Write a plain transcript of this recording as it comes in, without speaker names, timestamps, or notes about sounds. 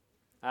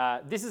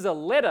This is a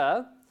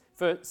letter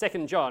for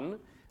 2 John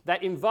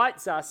that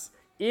invites us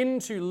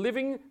into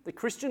living the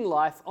Christian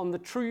life on the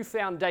true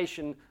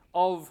foundation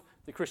of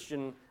the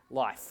Christian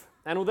life.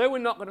 And although we're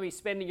not going to be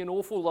spending an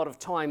awful lot of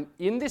time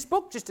in this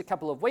book, just a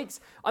couple of weeks,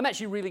 I'm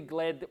actually really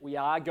glad that we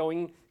are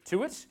going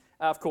to it.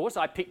 Of course,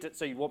 I picked it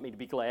so you want me to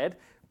be glad.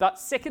 But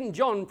 2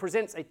 John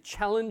presents a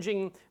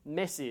challenging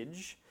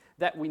message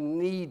that we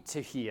need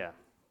to hear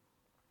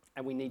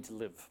and we need to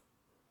live.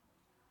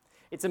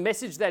 It's a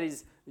message that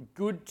is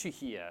good to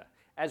hear.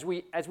 As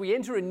we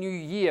enter a new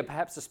year,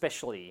 perhaps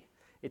especially,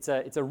 it's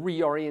a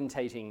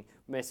reorientating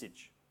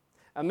message.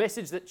 A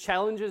message that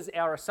challenges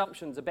our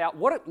assumptions about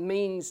what it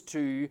means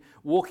to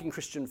walk in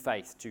Christian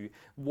faith, to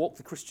walk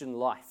the Christian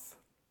life,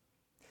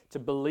 to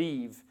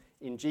believe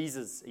in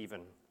Jesus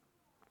even.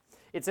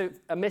 It's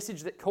a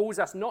message that calls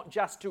us not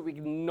just to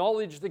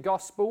acknowledge the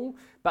gospel,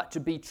 but to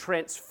be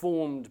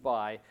transformed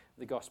by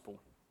the gospel.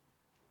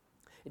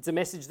 It's a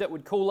message that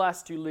would call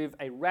us to live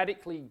a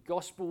radically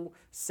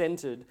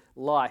gospel-centered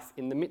life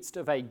in the midst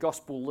of a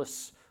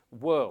gospel-less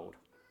world.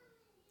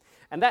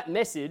 And that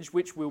message,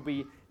 which we'll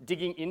be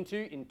digging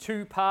into in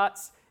two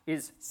parts,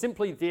 is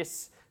simply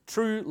this: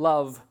 true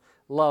love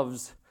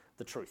loves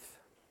the truth.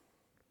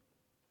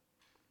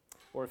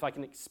 Or if I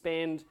can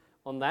expand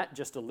on that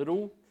just a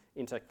little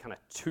into kind of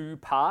two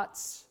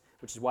parts,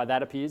 which is why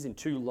that appears in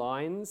two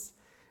lines,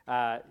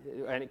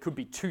 and it could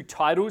be two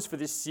titles for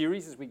this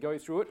series as we go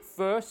through it.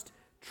 First,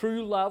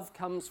 true love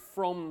comes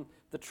from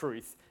the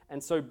truth,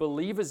 and so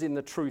believers in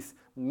the truth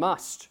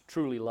must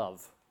truly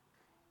love.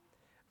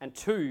 And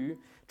two,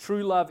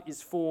 true love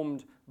is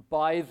formed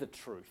by the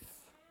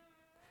truth.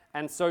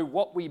 And so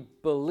what we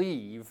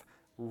believe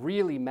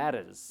really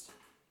matters.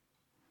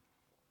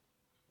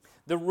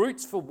 The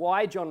roots for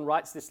why John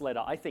writes this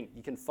letter, I think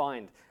you can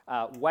find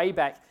way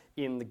back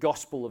in the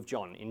Gospel of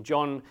John, in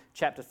John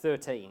chapter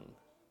 13.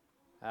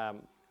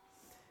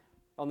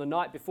 On the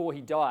night before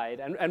he died,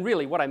 and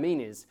really what I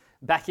mean is,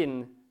 back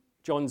in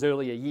John's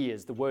earlier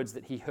years, the words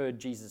that he heard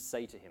Jesus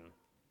say to him.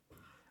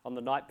 On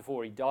the night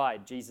before he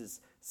died, Jesus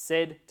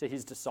said to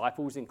his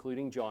disciples,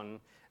 including John,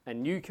 "A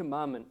new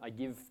commandment I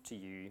give to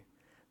you,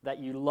 that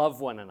you love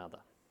one another.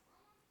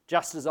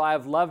 Just as I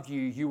have loved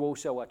you, you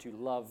also are to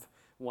love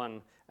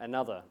one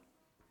another.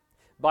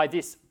 By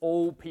this,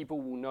 all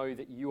people will know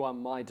that you are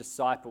my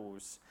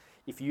disciples,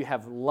 if you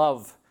have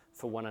love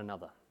for one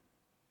another."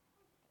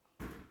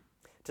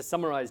 To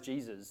summarize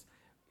Jesus,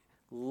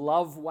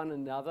 love one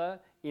another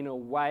in a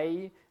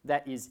way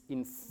that is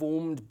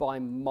informed by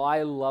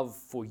my love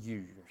for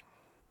you.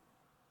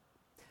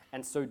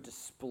 And so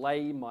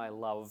display my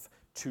love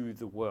to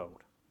the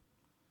world.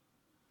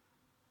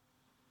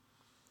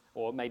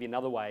 Or maybe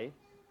another way,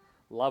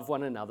 love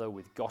one another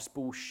with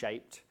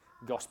gospel-shaped,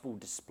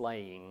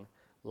 gospel-displaying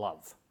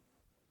love.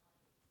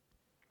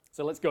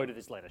 So let's go to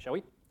this letter, shall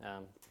we?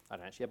 I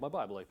don't actually have my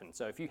Bible open.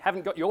 So if you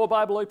haven't got your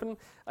Bible open,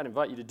 I'd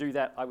invite you to do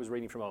that. I was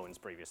reading from Owen's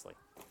previously.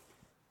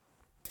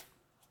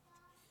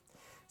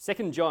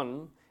 2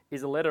 John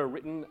is a letter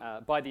written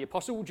by the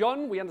Apostle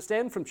John, we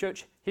understand from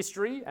church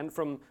history and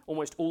from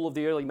almost all of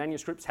the early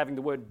manuscripts having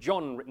the word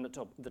John written at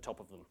the top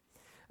of them.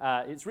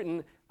 It's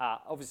written,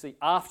 obviously,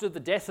 after the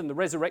death and the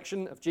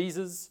resurrection of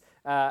Jesus,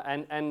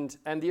 and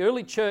the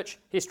early church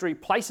history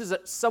places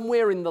it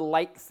somewhere in the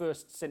late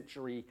 1st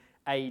century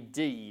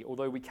AD,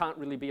 although we can't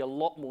really be a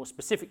lot more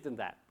specific than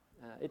that.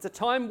 It's a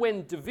time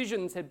when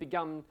divisions had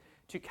begun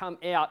to come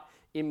out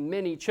in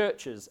many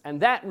churches, and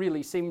that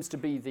really seems to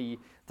be the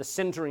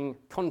centering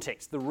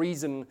context, the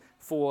reason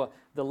for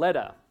the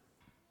letter.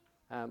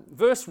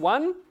 Verse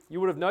 1, you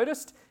would have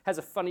noticed, has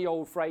a funny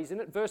old phrase in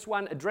it. Verse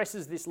 1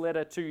 addresses this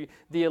letter to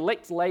the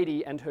elect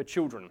lady and her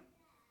children,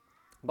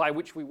 by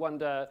which we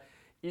wonder,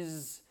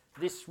 is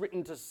this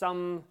written to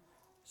some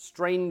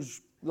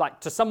strange,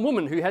 to some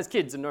woman who has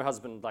kids and no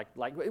husband,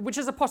 which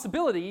is a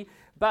possibility,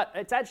 but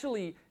it's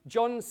actually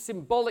John's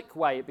symbolic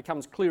way, it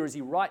becomes clear as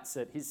he writes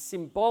it, his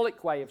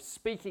symbolic way of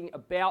speaking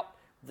about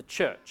the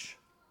church.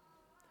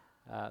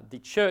 The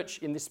church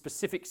in this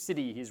specific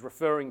city he's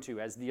referring to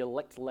as the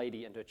elect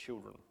lady and her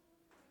children.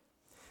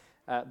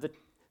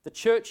 The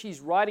church he's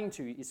writing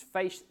to is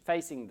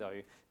facing,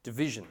 though,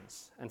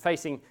 divisions and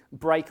facing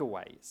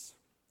breakaways.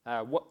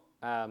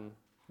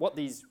 What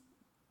these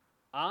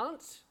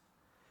aren't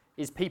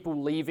is people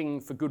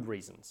leaving for good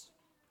reasons.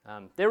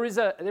 There is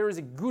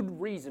a good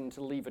reason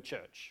to leave a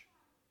church.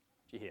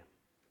 Do you hear?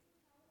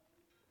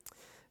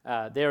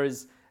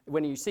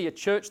 When you see a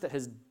church that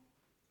has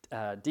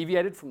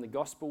deviated from the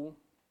gospel,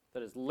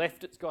 that has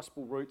left its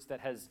gospel roots, that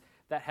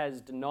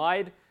has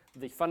denied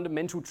the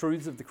fundamental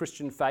truths of the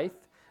Christian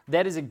faith,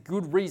 that is a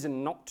good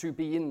reason not to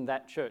be in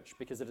that church,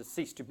 because it has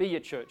ceased to be a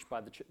church by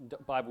the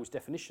Bible's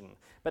definition.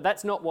 But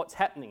that's not what's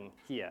happening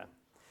here.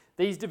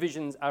 These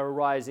divisions are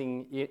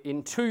arising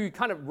in two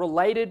kind of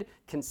related,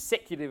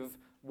 consecutive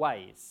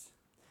ways.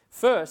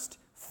 First,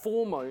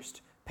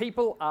 foremost,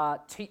 people are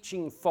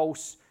teaching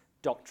false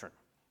doctrine,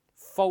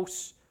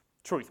 false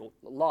truth, or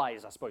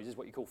lies, I suppose, is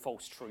what you call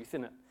false truth,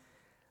 isn't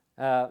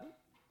it?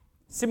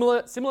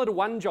 Similar to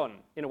 1 John,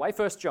 in a way,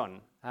 1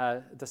 John.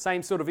 The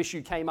same sort of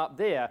issue came up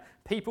there.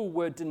 People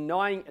were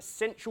denying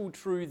essential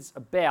truths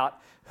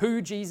about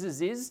who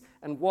Jesus is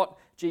and what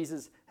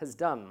Jesus has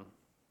done.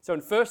 So in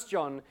 1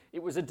 John,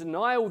 it was a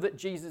denial that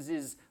Jesus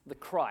is the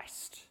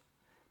Christ,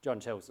 John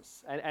tells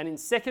us. And in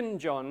 2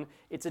 John,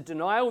 it's a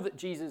denial that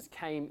Jesus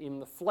came in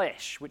the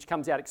flesh, which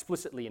comes out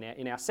explicitly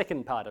in our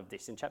second part of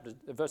this, in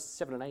verses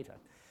 7 and 8,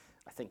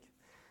 I think.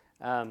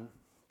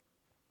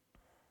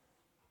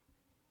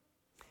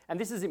 And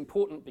this is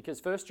important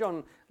because 1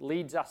 John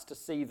leads us to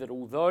see that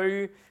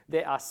although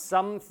there are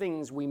some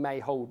things we may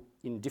hold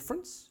in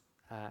difference,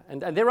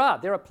 and there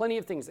are plenty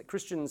of things that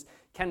Christians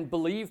can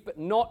believe but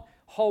not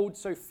hold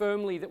so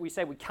firmly that we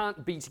say we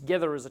can't be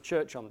together as a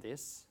church on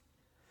this.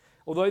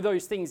 Although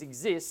those things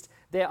exist,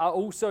 there are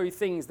also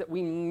things that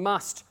we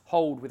must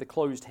hold with a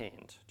closed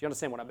hand. Do you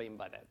understand what I mean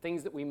by that?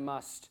 Things that we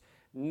must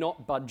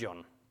not budge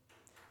on,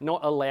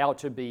 not allow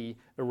to be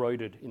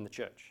eroded in the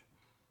church.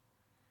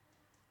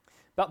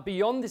 But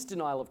beyond this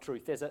denial of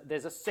truth,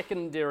 there's a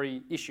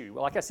secondary issue.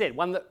 Like I said,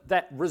 one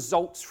that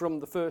results from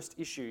the first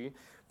issue.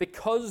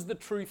 Because the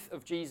truth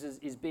of Jesus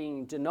is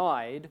being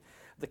denied,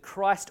 the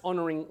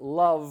Christ-honoring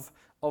love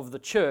of the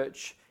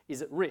church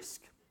is at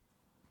risk. Do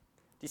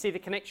you see the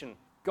connection?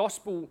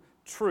 Gospel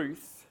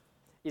truth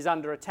is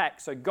under attack.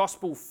 So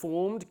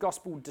gospel-formed,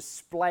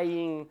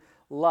 gospel-displaying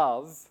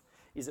love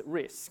is at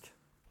risk.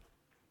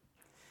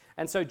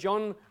 And so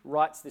John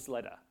writes this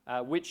letter,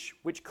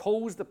 which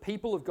calls the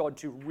people of God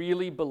to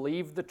really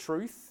believe the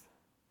truth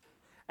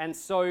and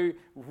so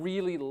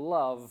really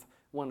love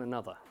one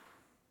another.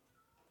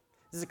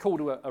 This is a call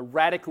to a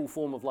radical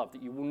form of love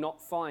that you will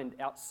not find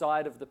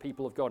outside of the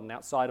people of God and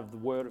outside of the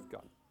Word of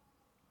God.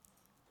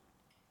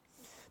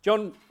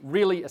 John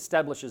really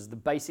establishes the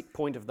basic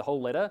point of the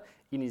whole letter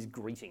in his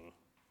greeting,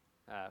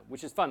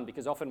 which is fun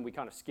because often we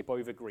kind of skip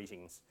over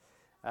greetings,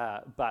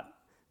 but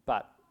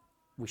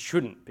we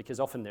shouldn't, because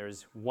often there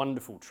is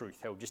wonderful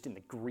truth held just in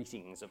the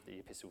greetings of the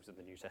epistles of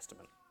the New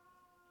Testament.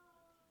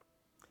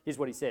 Here's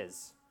what he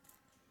says.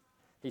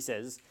 He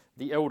says,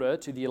 "The elder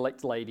to the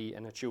elect lady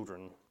and her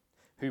children,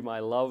 whom I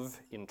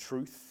love in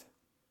truth,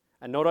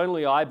 and not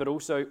only I, but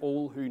also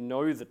all who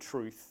know the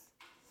truth,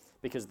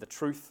 because of the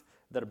truth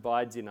that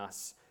abides in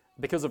us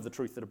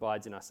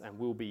and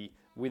will be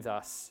with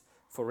us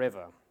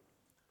forever."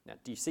 Now,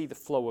 do you see the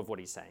flow of what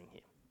he's saying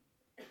here?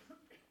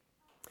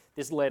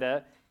 This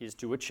letter is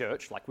to a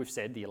church, like we've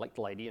said, the elect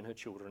lady and her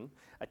children,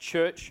 a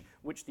church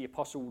which the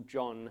Apostle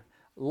John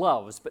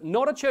loves, but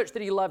not a church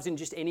that he loves in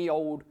just any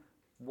old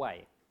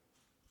way.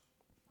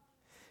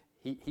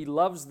 He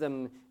loves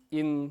them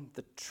in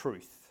the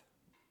truth.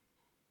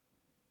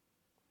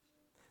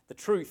 The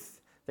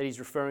truth that he's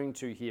referring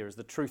to here is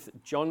the truth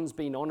that John's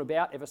been on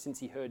about ever since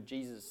he heard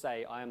Jesus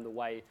say, "I am the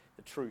way,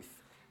 the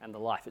truth, and the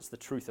life." It's the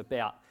truth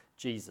about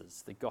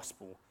Jesus, the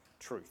gospel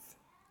truth.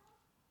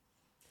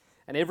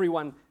 And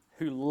everyone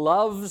who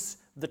loves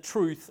the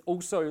truth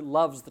also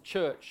loves the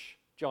church,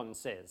 John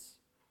says.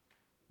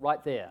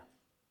 Right there.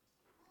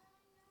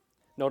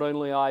 Not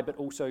only I, but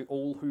also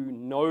all who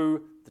know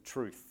the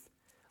truth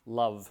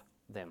love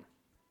them.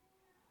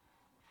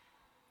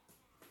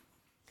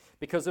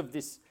 Because of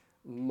this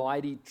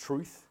mighty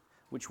truth,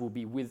 which will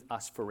be with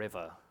us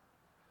forever,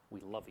 we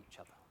love each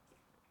other.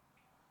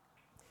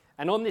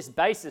 And on this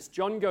basis,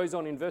 John goes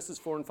on in verses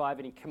 4 and 5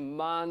 and he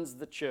commands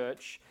the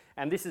church,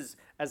 and this is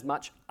as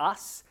much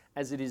us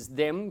as it is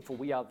them, for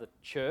we are the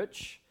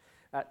church,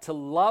 to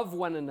love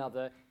one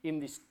another in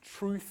this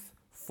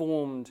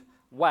truth-formed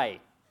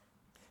way.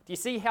 Do you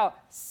see how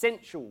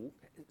central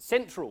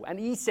and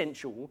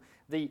essential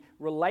the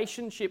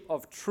relationship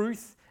of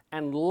truth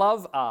and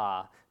love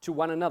are to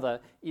one another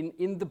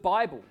in the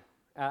Bible?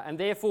 And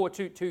therefore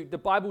to the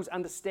Bible's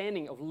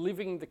understanding of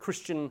living the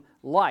Christian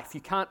life.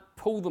 You can't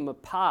pull them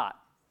apart.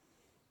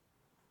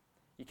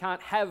 You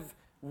can't have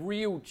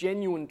real,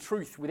 genuine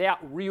truth without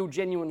real,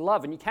 genuine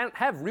love. And you can't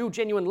have real,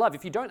 genuine love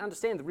if you don't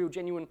understand the real,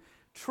 genuine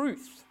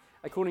truth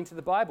according to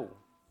the Bible.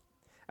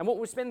 And what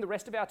we'll spend the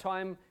rest of our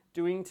time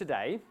doing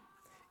today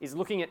is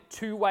looking at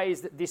two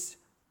ways that this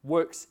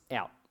works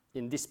out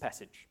in this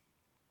passage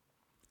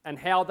and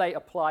how they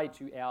apply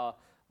to our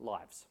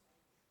lives.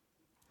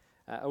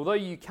 Although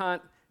you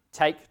can't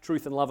take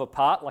truth and love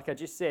apart, like I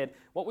just said,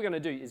 what we're going to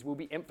do is we'll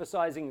be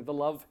emphasizing the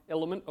love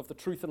element of the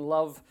truth and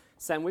love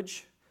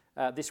sandwich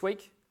this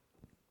week.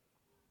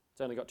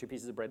 It's only got 2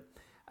 pieces of bread.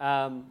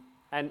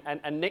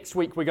 And next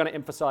week we're going to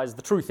emphasize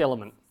the truth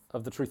element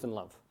of the truth and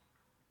love.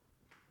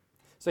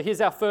 So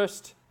here's our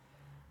first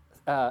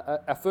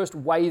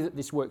way that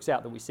this works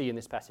out that we see in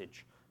this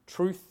passage.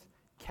 Truth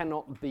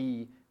cannot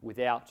be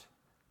without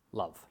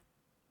love.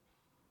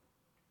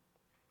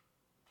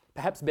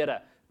 Perhaps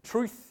better,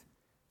 truth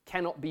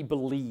cannot be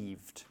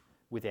believed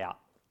without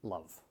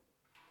love.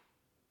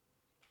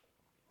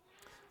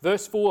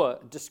 Verse 4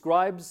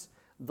 describes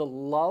the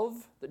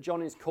love that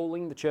John is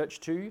calling the church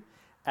to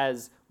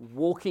as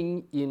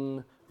walking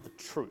in the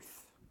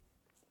truth.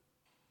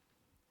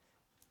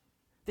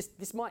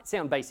 This might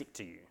sound basic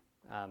to you,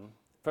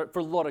 For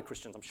a lot of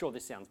Christians, I'm sure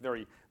this sounds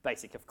very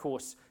basic. Of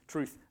course,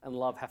 truth and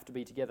love have to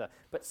be together.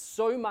 But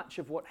so much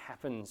of what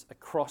happens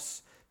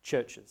across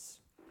churches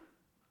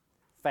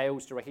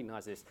fails to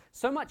recognize this.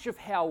 So much of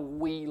how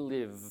we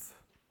live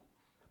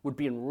would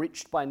be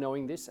enriched by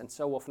knowing this, and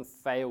so often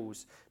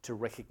fails to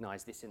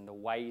recognize this in the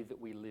way that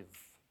we live,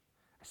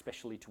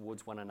 especially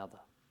towards one another.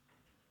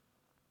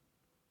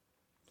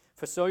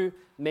 For so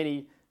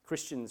many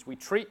Christians, we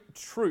treat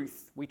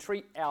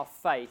our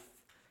faith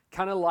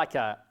kind of like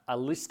a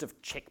list of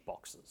check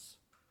boxes.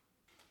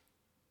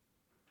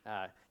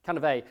 Kind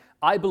of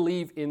I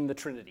believe in the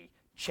Trinity,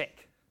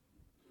 check.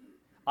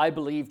 I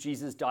believe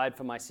Jesus died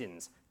for my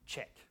sins,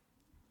 check.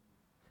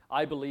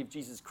 I believe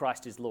Jesus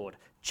Christ is Lord,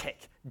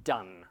 check,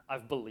 done.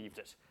 I've believed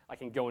it. I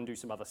can go and do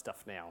some other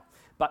stuff now.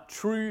 But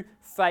true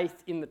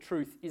faith in the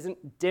truth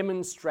isn't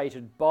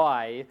demonstrated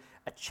by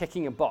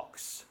checking a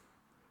box.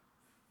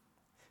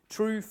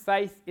 True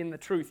faith in the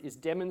truth is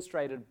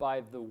demonstrated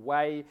by the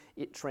way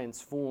it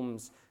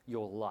transforms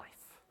your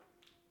life.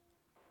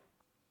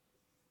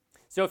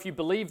 So if you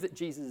believe that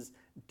Jesus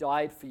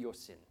died for your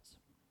sins,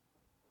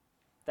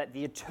 that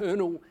the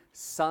eternal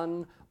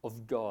Son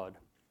of God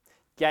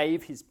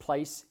gave his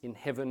place in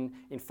heaven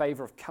in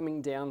favor of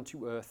coming down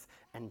to earth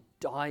and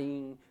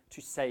dying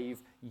to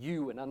save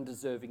you, an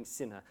undeserving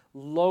sinner,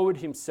 lowered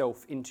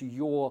himself into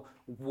your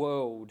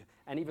world,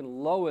 and even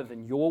lower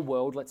than your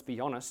world, let's be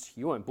honest,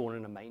 you weren't born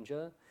in a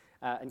manger,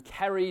 and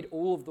carried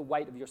all of the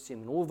weight of your sin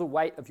and all of the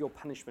weight of your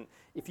punishment.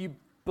 If you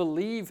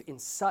believe in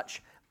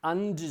such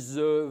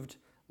undeserved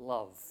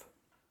love,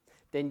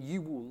 then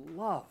you will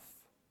love.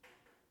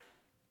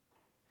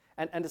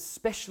 And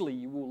especially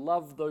you will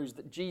love those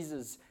that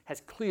Jesus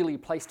has clearly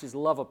placed his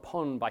love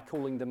upon by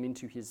calling them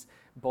into his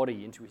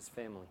body, into his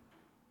family.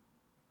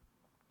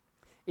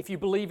 If you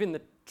believe in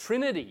the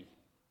Trinity,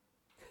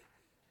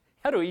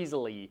 how do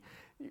easily,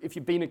 if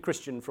you've been a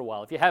Christian for a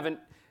while, if you haven't,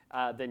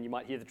 then you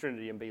might hear the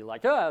Trinity and be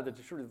like,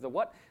 the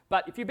what?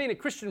 But if you've been a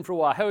Christian for a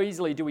while, how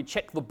easily do we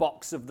check the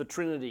box of the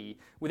Trinity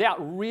without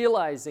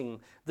realizing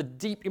the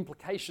deep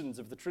implications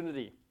of the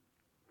Trinity?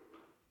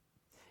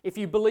 If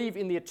you believe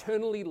in the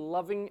eternally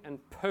loving and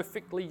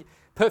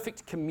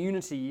perfect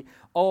community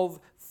of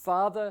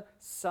Father,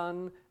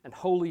 Son, and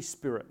Holy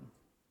Spirit,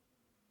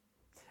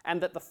 and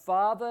that the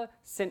Father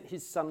sent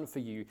his Son for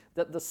you,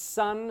 that the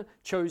Son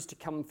chose to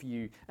come for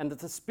you, and that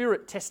the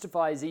Spirit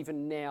testifies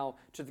even now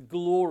to the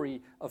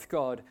glory of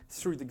God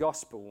through the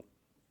gospel,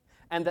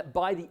 and that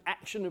by the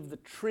action of the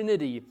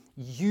Trinity,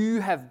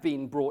 you have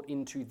been brought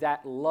into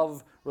that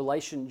love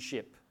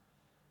relationship,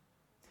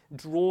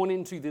 drawn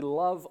into the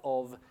love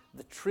of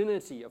the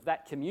Trinity, of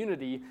that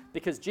community,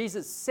 because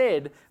Jesus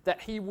said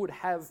that we would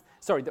have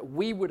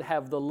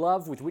the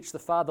love with which the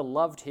Father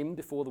loved him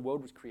before the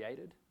world was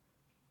created.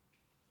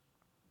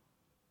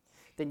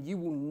 Then you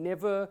will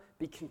never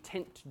be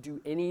content to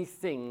do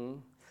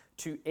anything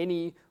to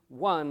any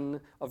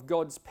one of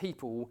God's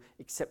people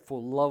except for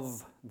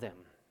love them.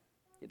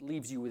 It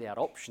leaves you without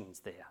options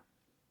there.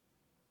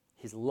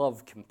 His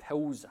love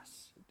compels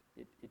us.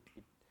 It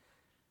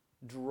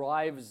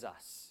drives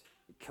us.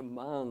 It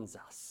commands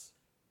us.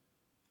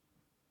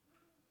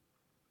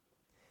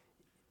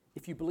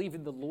 If you believe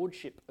in the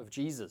lordship of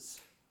Jesus,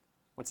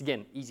 once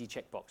again, easy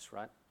checkbox,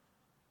 right?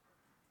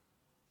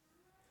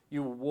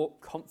 You will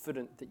walk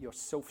confident that your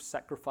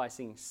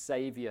self-sacrificing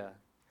Savior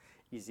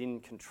is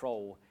in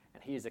control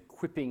and he is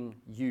equipping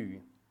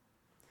you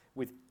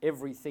with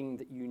everything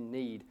that you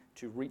need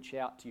to reach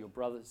out to your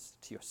brothers,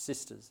 to your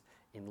sisters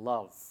in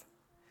love,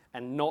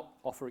 and not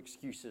offer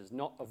excuses,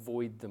 not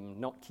avoid them,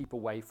 not keep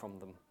away from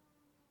them.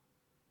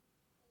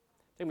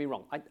 Don't get me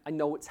wrong, I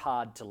know it's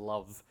hard to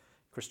love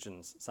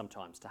Christians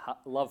sometimes, to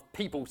love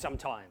people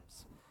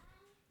sometimes.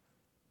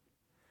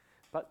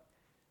 But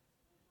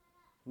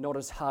not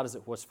as hard as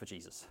it was for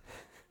Jesus.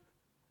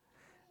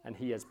 And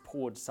he has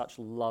poured such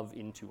love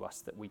into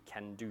us that we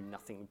can do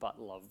nothing but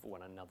love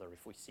one another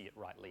if we see it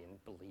rightly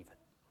and believe it.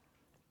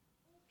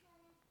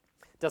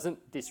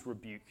 Doesn't this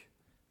rebuke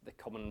the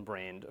common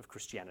brand of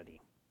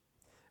Christianity,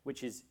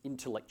 which is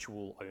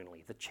intellectual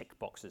only, the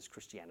checkboxes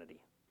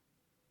Christianity?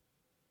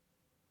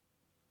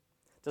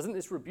 Doesn't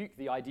this rebuke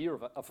the idea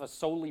of a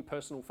solely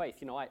personal faith?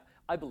 You know,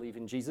 I believe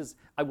in Jesus.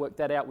 I worked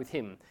that out with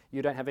him.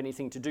 You don't have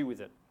anything to do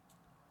with it.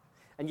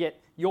 And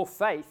yet your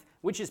faith,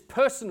 which is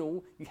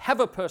personal, you have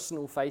a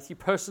personal faith, you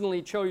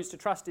personally chose to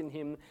trust in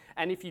him,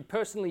 and if you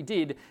personally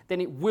did, then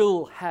it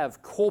will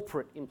have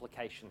corporate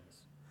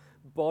implications,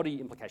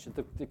 body implications,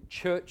 the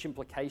church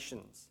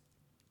implications.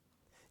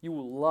 You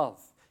will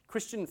love.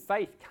 Christian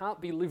faith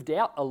can't be lived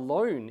out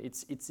alone.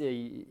 It's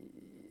an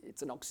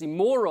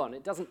oxymoron.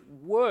 It doesn't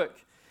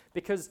work.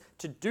 Because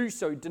to do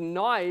so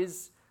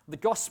denies the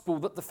gospel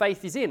that the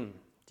faith is in.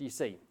 Do you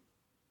see?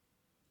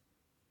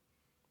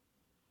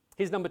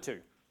 Here's number 2.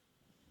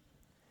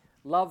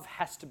 Love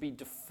has to be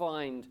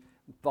defined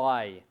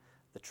by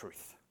the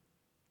truth.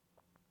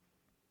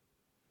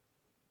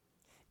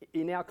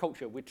 In our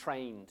culture, we're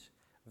trained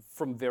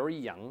from very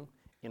young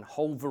in a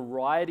whole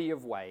variety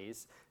of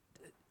ways,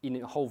 in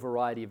a whole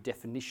variety of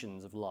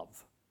definitions of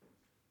love.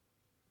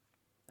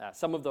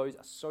 Some of those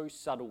are so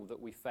subtle that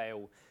we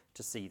fail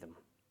to see them.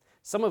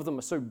 Some of them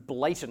are so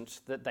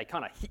blatant that they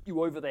kind of hit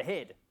you over the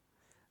head.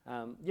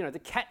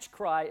 The catch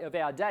cry of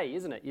our day,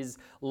 isn't it, is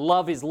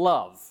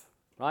love,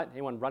 right?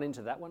 Anyone run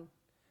into that one?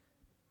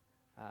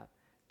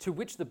 To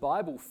which the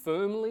Bible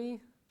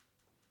firmly,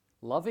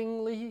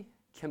 lovingly,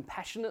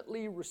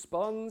 compassionately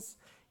responds,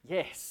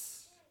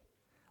 yes,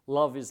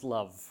 love is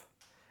love.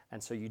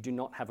 And so you do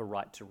not have a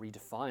right to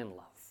redefine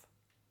love.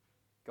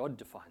 God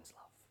defines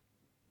love.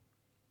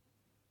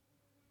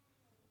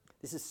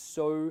 This is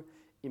so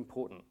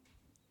important.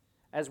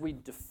 As we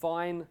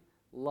define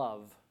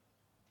love,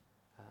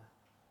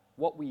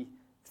 what we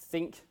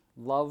think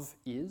love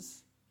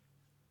is,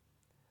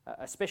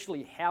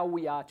 especially how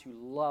we are to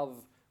love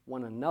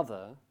one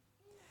another,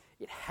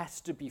 it has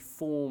to be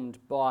formed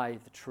by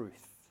the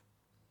truth.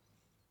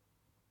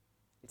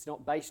 It's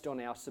not based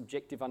on our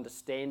subjective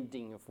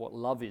understanding of what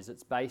love is.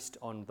 It's based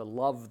on the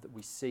love that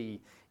we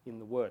see in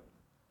the Word.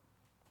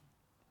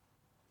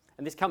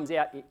 And this comes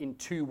out in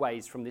two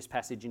ways from this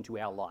passage into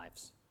our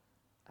lives.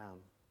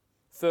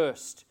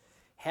 First,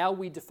 how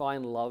we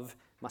define love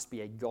must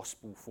be a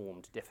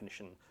gospel-formed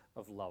definition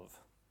of love.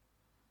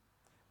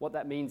 What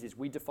that means is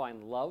we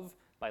define love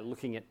by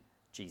looking at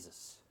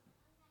Jesus.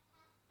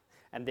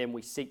 And then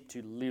we seek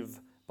to live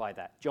by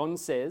that. John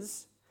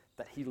says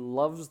that he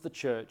loves the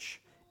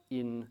church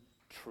in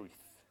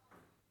truth,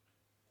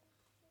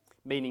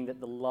 meaning that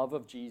the love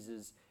of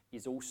Jesus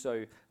is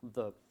also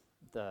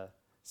the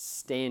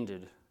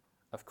standard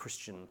of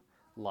Christian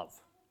love.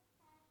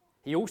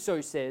 He also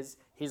says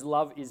his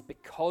love is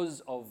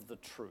because of the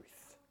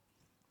truth,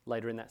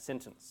 later in that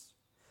sentence,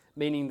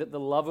 meaning that the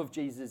love of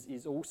Jesus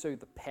is also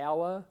the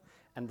power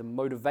and the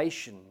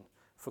motivation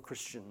for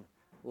Christian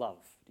love.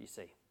 Do you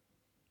see?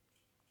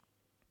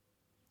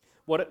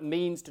 What it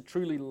means to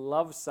truly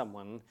love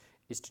someone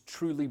is to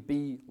truly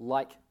be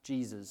like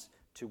Jesus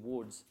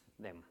towards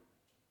them.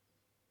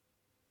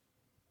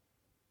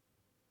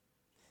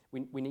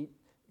 We need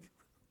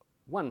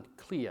one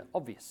clear,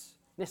 obvious,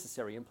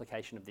 necessary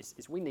implication of this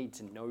is we need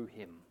to know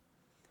him.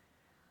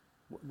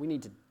 We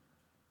need to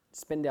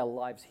spend our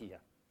lives here.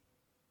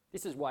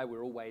 This is why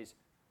we're always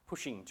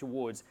pushing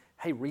towards,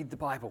 hey, read the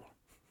Bible.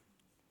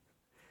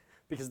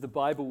 Because the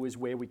Bible is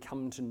where we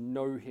come to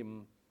know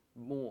him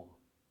more.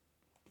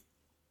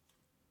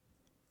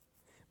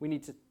 We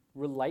need to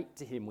relate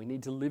to him. We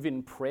need to live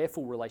in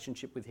prayerful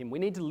relationship with him. We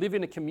need to live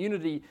in a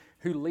community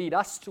who lead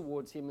us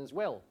towards him as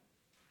well.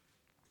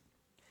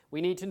 We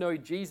need to know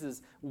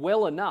Jesus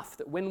well enough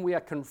that when we are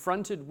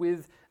confronted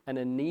with an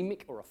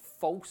anemic or a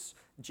false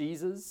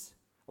Jesus,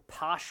 a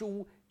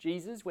partial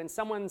Jesus, when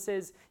someone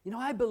says,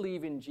 I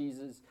believe in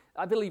Jesus,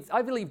 I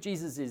believe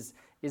Jesus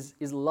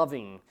is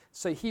loving,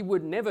 so he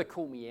would never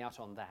call me out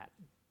on that.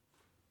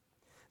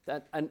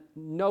 And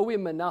know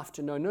him enough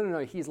to know, no,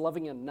 he's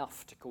loving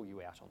enough to call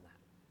you out on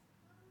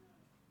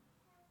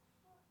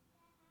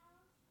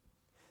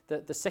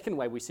that. The second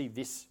way we see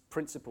this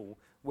principle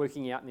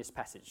working out in this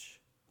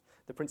passage,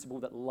 the principle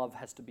that love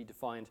has to be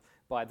defined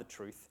by the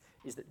truth,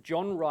 is that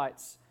John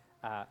writes,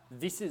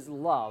 this is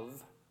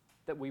love,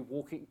 that we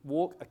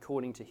walk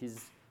according to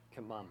his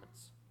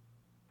commandments.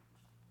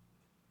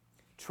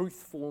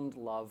 Truth-formed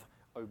love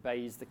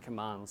obeys the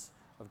commands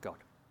of God.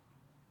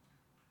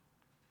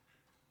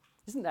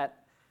 Isn't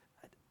that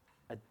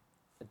a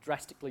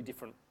drastically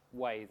different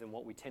way than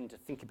what we tend to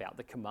think about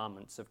the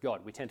commandments of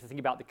God? We tend to think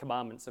about the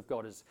commandments of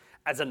God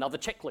as another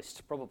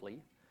checklist,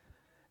 probably.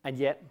 And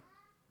yet,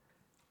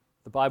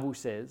 the Bible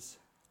says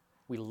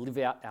we live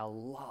out our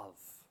love.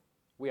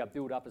 We are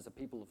built up as a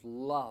people of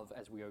love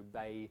as we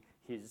obey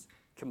his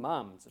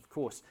commandments. Of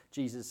course,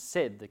 Jesus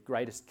said the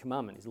greatest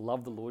commandment is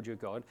love the Lord your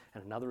God,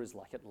 and another is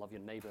like it, love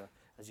your neighbor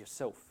as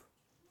yourself.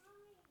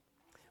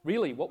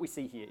 Really, what we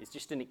see here is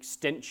just an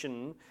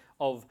extension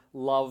of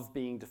love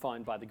being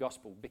defined by the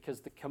gospel, because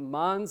the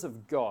commands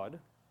of God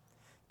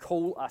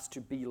call us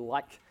to be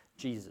like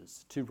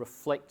Jesus, to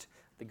reflect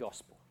the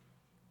gospel.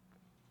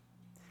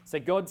 So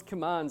God's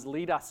commands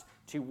lead us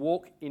to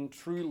walk in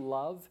true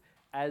love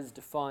as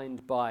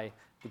defined by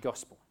the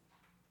gospel.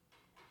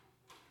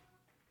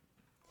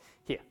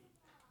 Here,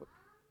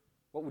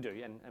 what we'll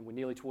do, and we're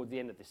nearly toward the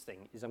end of this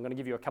thing, is I'm going to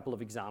give you a couple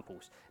of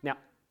examples. Now,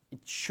 it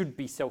should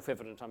be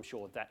self-evident, I'm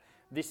sure, that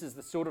this is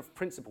the sort of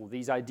principle,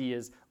 these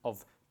ideas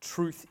of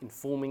truth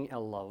informing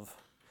our love,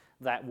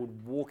 that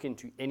would walk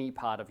into any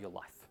part of your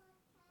life,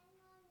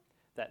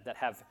 that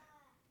have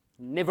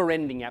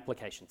never-ending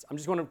applications. I'm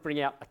just going to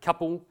bring out a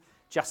couple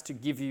just to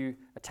give you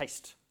a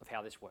taste of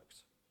how this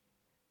works.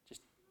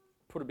 Just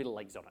put a bit of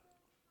legs on it.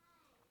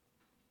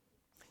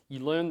 You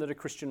learn that a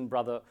Christian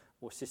brother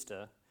or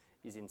sister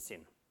is in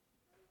sin.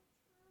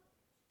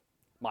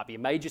 Might be a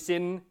major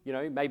sin,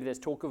 maybe there's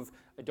talk of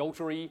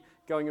adultery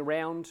going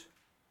around.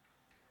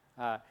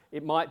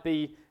 It might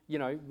be,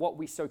 what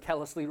we so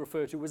callously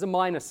refer to as a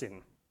minor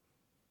sin.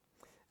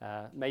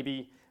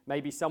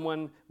 Maybe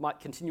someone might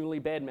continually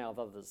badmouth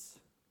others.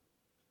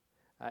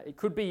 It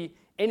could be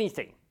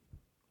anything,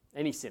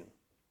 any sin.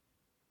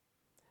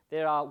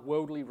 There are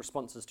worldly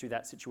responses to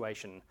that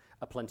situation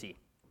aplenty.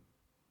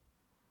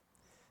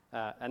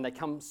 And they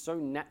come so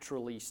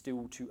naturally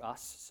still to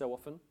us so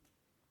often,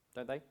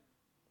 don't they?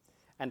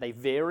 And they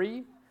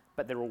vary,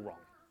 but they're all wrong.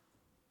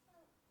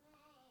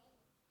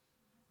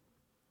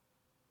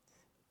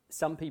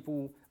 Some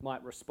people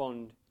might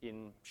respond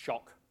in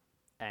shock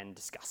and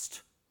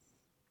disgust,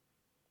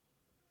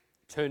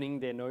 turning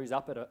their nose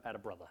up at a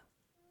brother.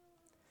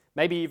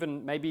 Maybe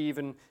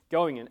even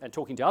going and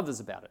talking to others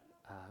about it,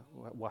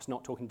 whilst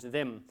not talking to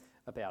them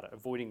about it,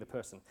 avoiding the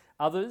person.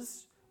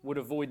 Others would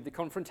avoid the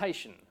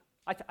confrontation.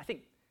 I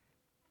think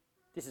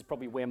this is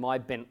probably where my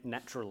bent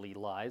naturally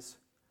lies,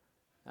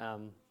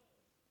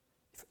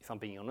 if I'm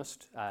being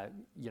honest.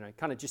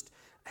 Kind of just,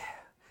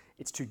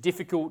 it's too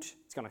difficult,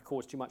 it's going to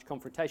cause too much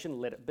confrontation,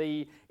 let it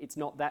be. It's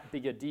not that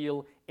big a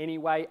deal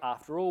anyway.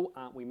 After all,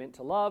 aren't we meant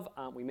to love?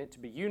 Aren't we meant to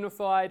be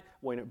unified?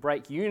 Won't it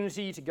break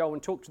unity to go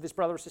and talk to this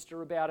brother or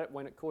sister about it?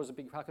 Won't it cause a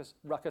big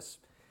ruckus,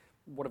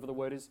 whatever the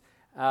word is?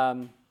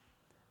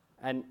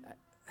 And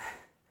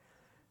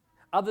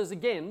others,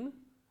 again,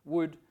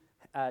 would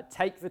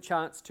take the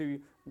chance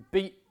to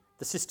beat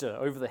the sister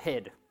over the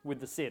head with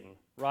the sin,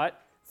 right?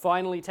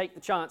 Finally take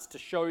the chance to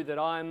show that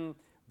I'm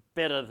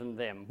better than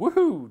them.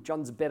 Woohoo!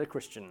 John's a better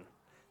Christian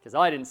because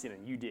I didn't sin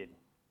and you did.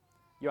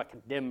 You are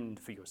condemned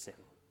for your sin.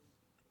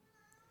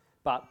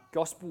 But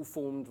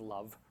gospel-formed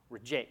love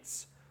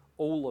rejects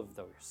all of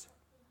those.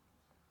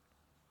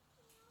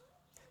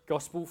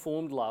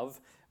 Gospel-formed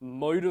love,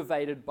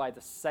 motivated by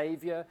the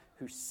Saviour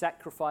who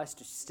sacrificed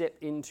to step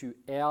into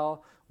our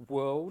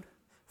world,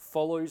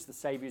 follows the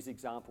Saviour's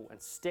example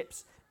and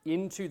steps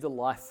into the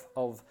life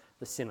of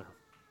the sinner.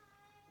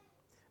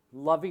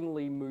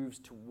 Lovingly moves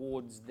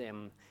towards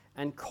them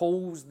and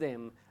calls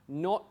them,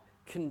 not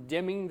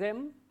condemning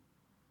them,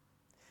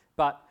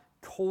 but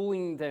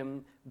calling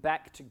them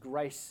back to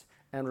grace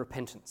and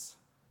repentance.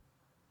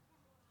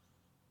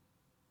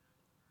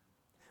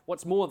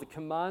 What's more, the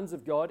commands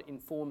of God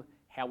inform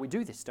how we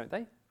do this, don't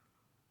they?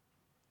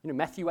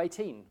 Matthew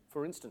 18,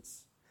 for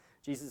instance.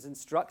 Jesus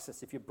instructs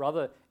us, if your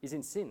brother is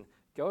in sin,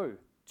 go,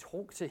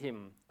 talk to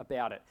him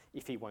about it.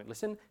 If he won't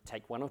listen,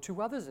 take one or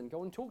two others and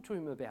go and talk to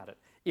him about it.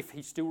 If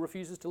he still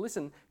refuses to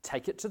listen,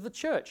 take it to the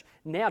church.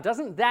 Now,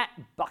 doesn't that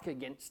buck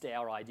against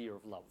our idea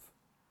of love?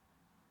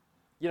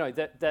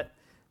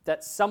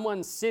 That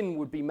someone's sin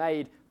would be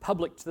made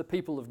public to the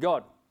people of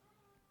God.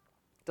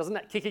 Doesn't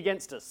that kick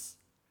against us?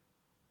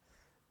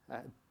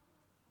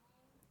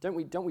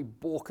 Don't we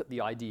balk at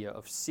the idea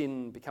of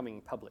sin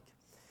becoming public?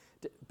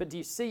 But do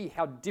you see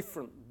how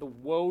different the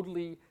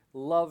worldly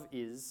love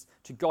is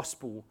to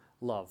gospel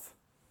love?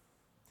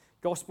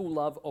 Gospel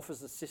love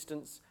offers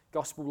assistance.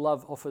 Gospel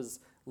love offers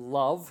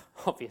love,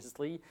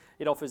 obviously.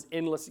 It offers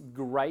endless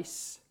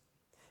grace,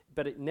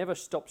 but it never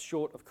stops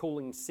short of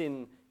calling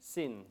sin,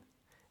 sin.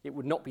 It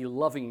would not be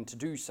loving to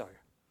do so.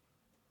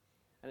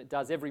 And it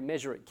does every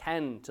measure it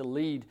can to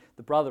lead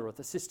the brother or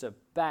the sister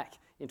back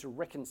into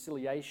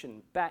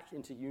reconciliation, back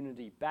into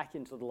unity, back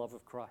into the love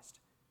of Christ.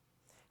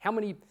 How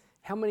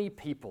many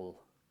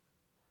people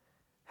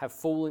have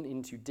fallen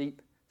into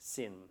deep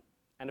sin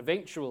and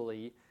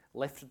eventually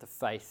left the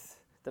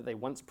faith that they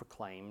once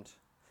proclaimed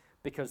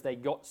because they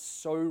got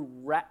so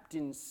wrapped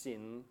in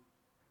sin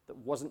that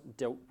wasn't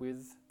dealt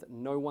with, that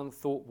no one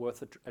thought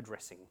worth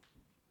addressing,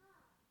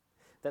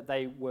 that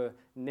they were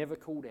never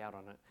called out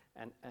on it,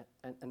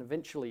 and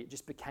eventually it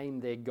just became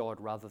their God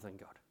rather than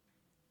God.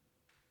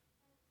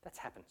 That's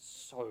happened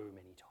so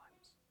many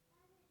times,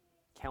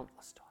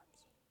 countless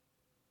times.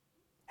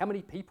 How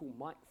many people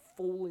might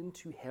fall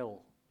into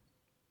hell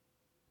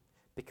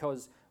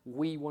because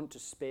we want to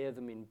spare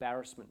them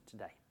embarrassment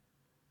today?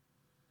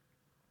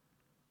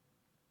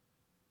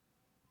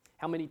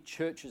 How many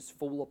churches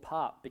fall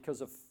apart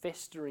because of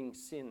festering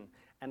sin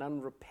and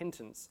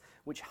unrepentance,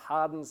 which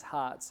hardens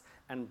hearts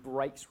and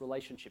breaks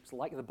relationships,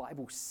 like the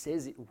Bible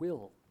says it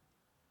will?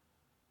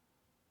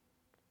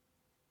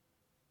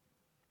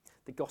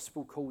 The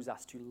gospel calls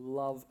us to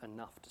love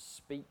enough to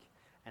speak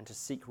and to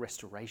seek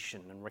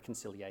restoration and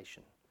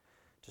reconciliation,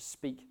 to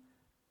speak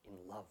in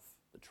love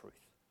the truth.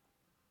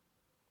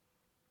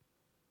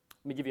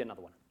 Let me give you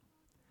another one.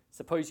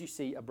 Suppose you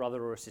see a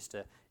brother or a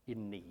sister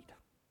in need.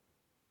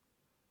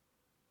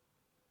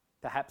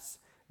 Perhaps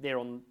they're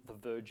on the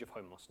verge of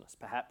homelessness.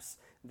 Perhaps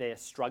they're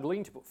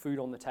struggling to put food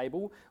on the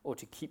table or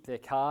to keep their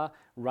car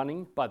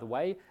running. By the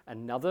way,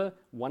 another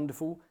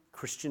wonderful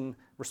Christian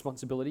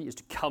responsibility is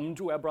to come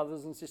to our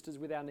brothers and sisters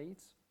with our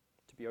needs,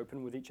 to be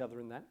open with each other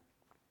in that.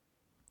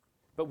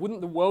 But wouldn't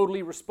the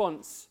worldly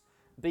response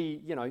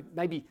be,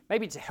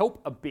 maybe to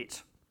help a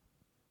bit,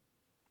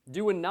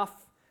 do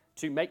enough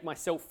to make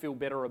myself feel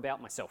better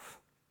about myself?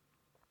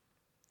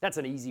 That's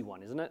an easy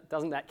one, isn't it?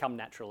 Doesn't that come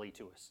naturally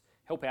to us?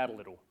 Help out a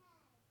little.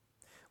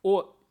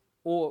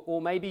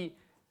 Or maybe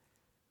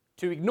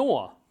to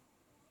ignore.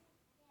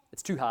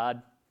 It's too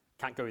hard,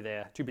 can't go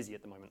there, too busy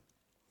at the moment.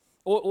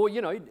 Or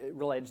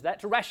related to that,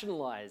 to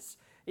rationalize.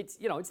 It's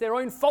their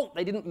own fault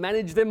they didn't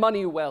manage their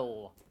money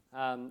well.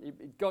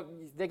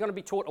 They're going to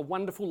be taught a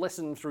wonderful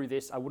lesson through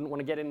this. I wouldn't want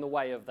to get in the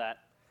way of that.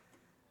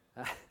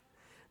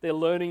 They're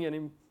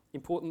learning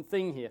important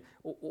thing here,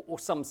 or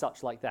some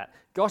such like that.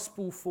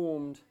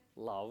 Gospel-formed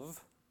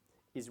love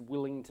is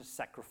willing to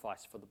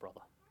sacrifice for the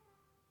brother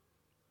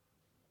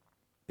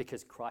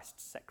because Christ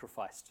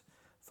sacrificed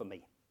for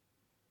me.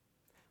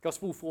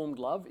 Gospel-formed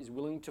love is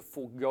willing to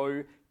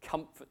forego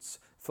comforts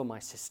for my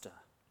sister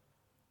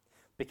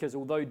because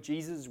although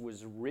Jesus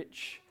was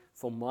rich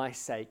for my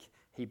sake,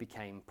 he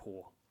became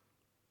poor.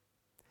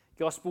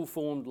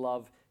 Gospel-formed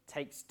love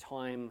takes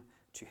time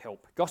to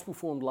help.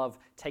 Gospel-formed love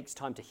takes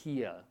time to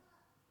hear.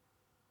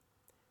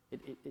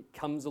 It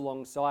comes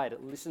alongside.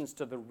 It listens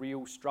to the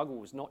real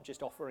struggles, not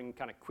just offering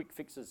kind of quick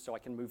fixes so I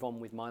can move on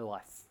with my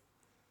life.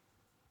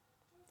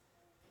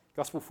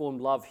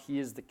 Gospel-formed love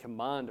hears the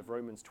command of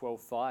Romans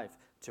 12:5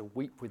 to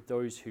weep with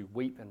those who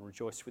weep and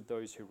rejoice with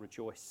those who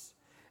rejoice,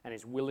 and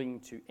is willing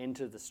to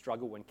enter the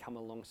struggle and come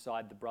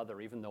alongside the brother,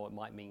 even though it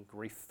might mean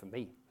grief for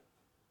me.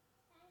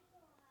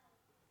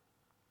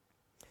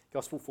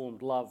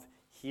 Gospel-formed love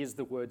hears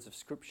the words of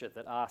Scripture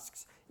that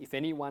asks, if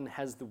anyone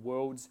has the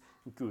world's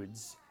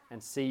goods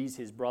and sees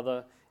his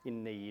brother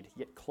in need,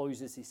 yet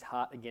closes his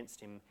heart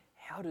against him,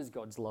 how does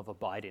God's love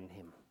abide in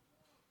him?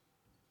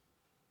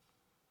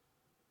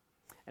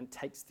 And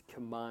takes the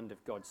command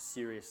of God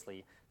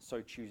seriously,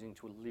 so choosing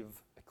to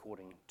live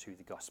according to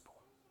the gospel.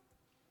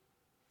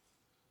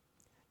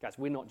 Guys,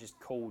 we're not just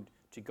called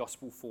to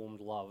gospel-formed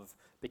love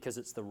because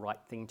it's the right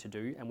thing to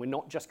do, and we're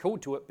not just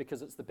called to it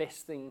because it's the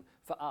best thing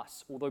for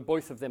us, although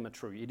both of them are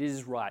true. It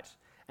is right,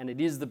 and it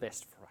is the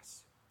best for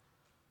us.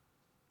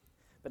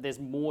 But there's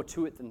more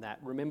to it than that.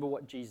 Remember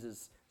what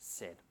Jesus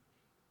said.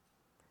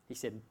 He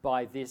said,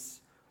 by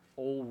this,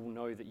 all will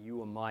know that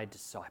you are my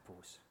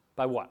disciples.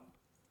 By what?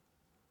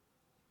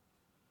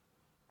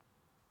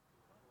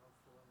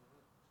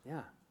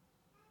 Yeah.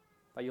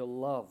 By your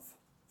love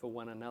for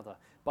one another.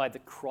 By the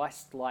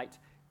Christ-like,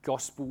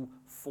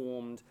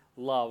 gospel-formed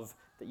love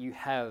that you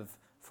have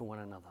for one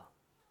another.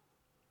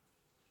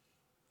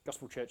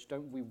 Gospel Church,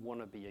 don't we want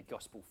to be a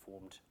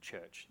gospel-formed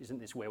church? Isn't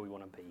this where we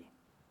want to be?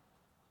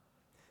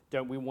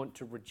 Don't we want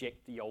to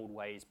reject the old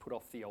ways, put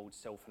off the old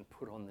self and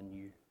put on the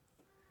new?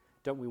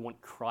 Don't we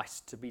want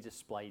Christ to be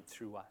displayed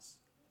through us?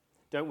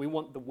 Don't we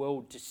want the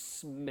world to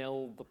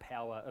smell the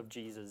power of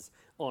Jesus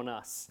on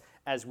us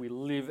as we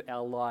live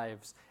our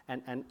lives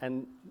and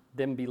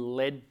then be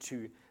led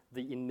to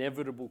the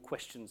inevitable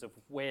questions of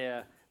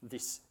where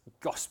this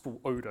gospel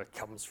odor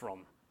comes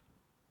from?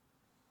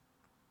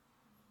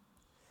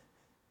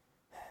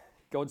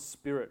 God's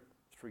Spirit,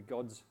 through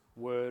God's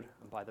word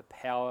and by the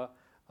power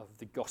of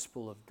the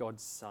gospel of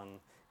God's Son,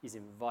 is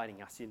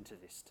inviting us into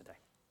this today.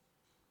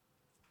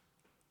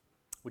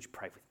 Would you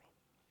pray with me?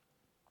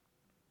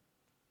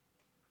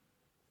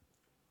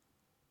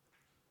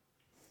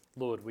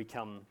 Lord, we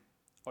come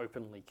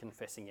openly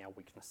confessing our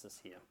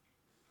weaknesses here.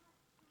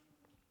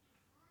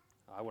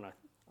 I want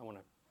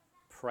to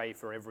pray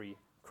for every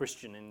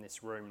Christian in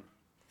this room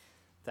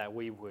that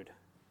we would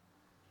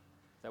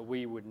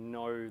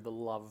know the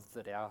love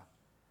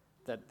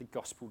that the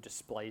gospel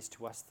displays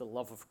to us, the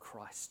love of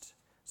Christ,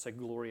 so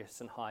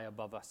glorious and high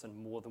above us and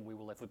more than we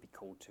will ever be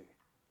called to.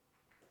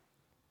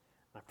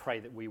 And I pray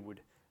that we would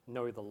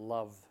know the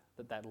love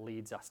that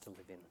leads us to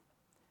live in,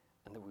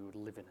 and that we would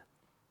live in it.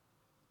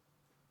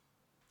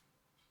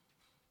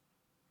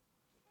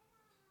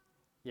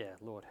 Yeah,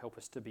 Lord, help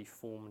us to be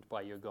formed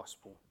by your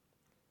gospel.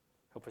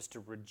 Help us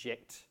to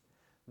reject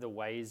the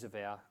ways of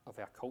our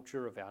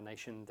culture, of our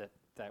nation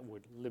that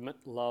would limit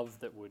love,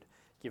 that would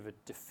give a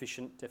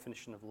deficient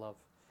definition of love.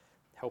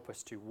 Help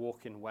us to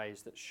walk in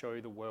ways that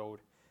show the world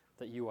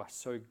that you are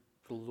so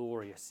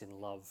glorious in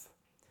love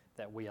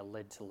that we are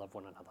led to love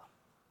one another.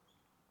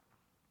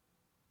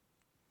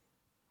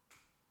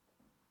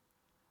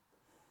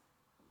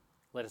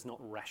 Let us not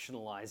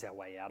rationalize our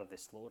way out of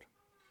this, Lord.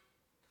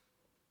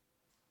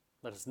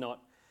 Let us not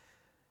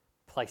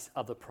place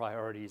other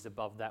priorities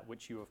above that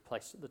which you have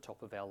placed at the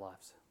top of our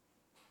lives.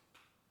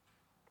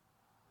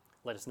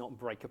 Let us not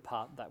break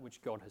apart that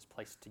which God has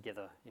placed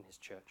together in his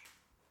church.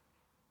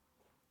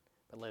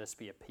 But let us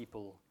be a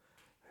people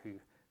who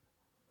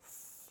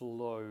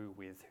flow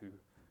with, who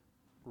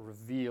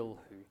reveal,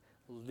 who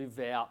live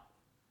out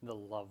the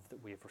love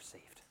that we have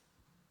received.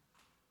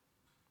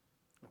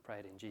 I pray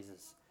it in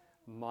Jesus'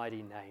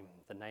 mighty name,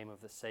 the name of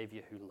the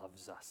Saviour who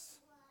loves us.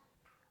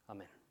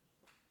 Amen.